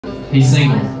He's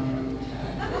single.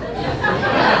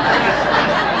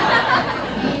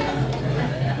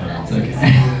 It's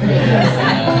okay.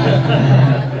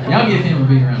 Y'all give him a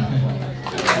big round of applause.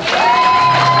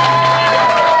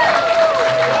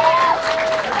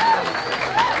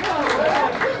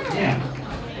 Yeah.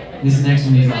 This next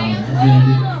one he's gonna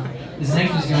do. This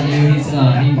next one's gonna do.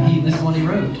 This is one he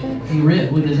wrote. He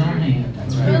writ with his own hand.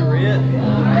 That's right.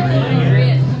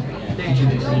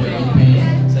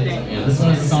 Yeah, this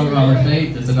one is a song about our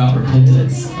faith. It's about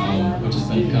repentance, which has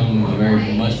become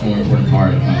a much more important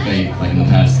part of my faith, like in the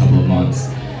past couple of months.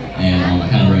 And I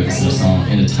kind of wrote this song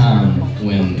in a time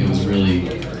when it was really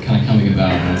kind of coming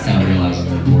about, and I was kind of realizing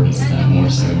the importance of that more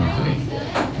so in my faith.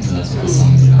 And so that's what this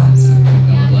song is about. So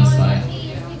y'all are blessed by it.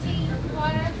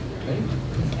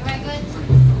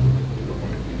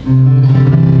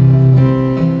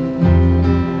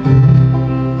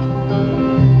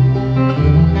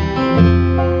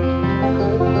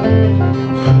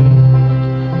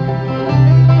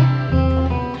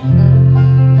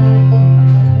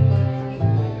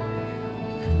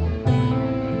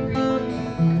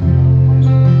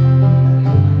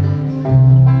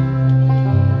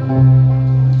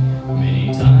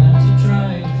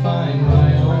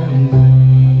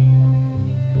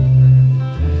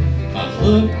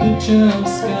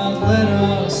 Just got led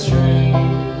astray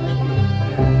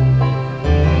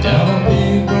down a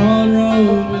big broad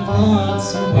road with lots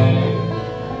of waves.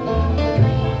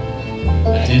 I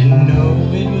didn't know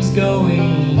it was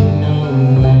going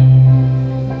nowhere.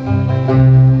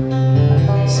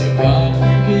 So God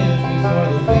forgive me for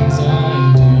the things I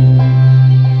do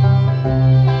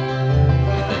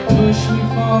that push me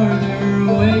farther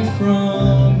away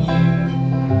from you.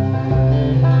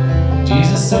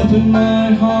 Jesus, open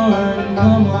my heart and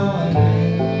come on in.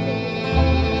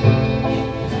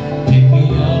 Pick me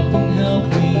up and help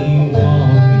me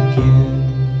walk again.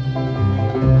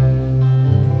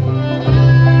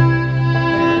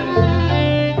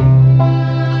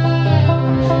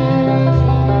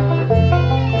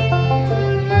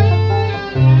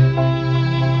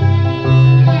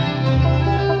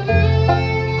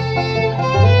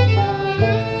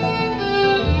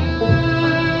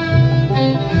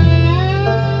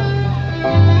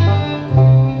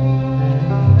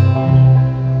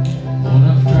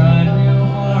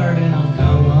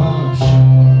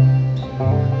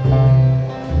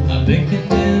 Been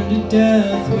condemned to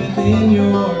death within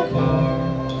your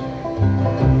court,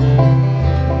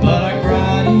 but I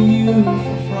cry to you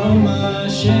from my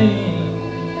shame.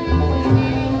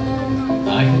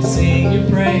 I can sing your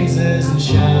praises and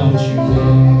shout your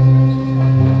name.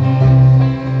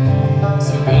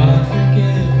 So God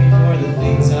forgive me for the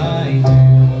things I do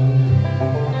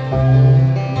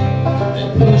that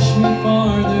push me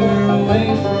farther away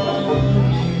from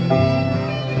you.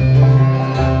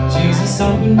 Jesus,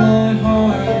 open my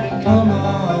heart and come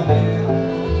on in.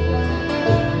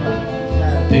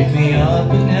 Pick me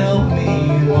up and help me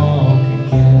walk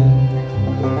again.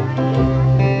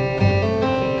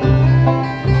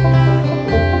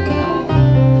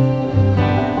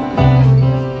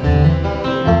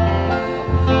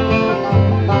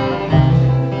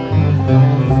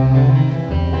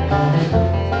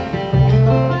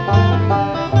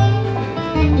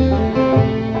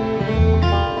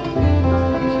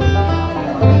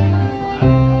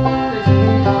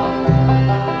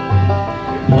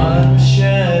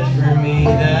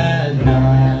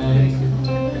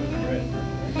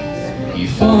 You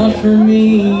fought for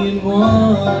me and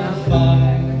won a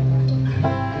fight.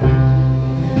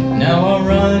 Now I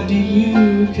run to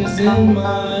you, 'cause in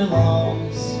my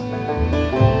loss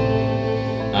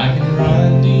I can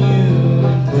run to you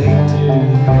and cling to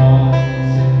the cross.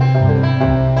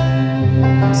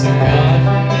 So God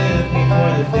forgive me for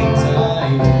the things I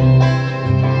do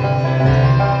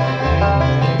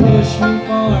that push me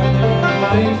farther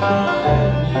away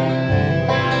from you.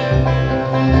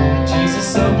 Jesus,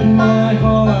 open my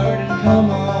heart and come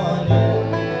on in.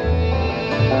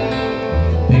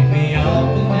 Pick me up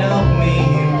and help me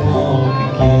walk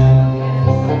again.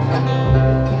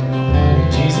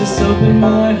 Jesus, open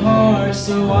my heart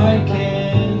so I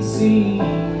can see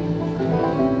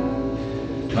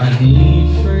my need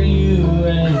for you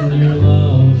and your love.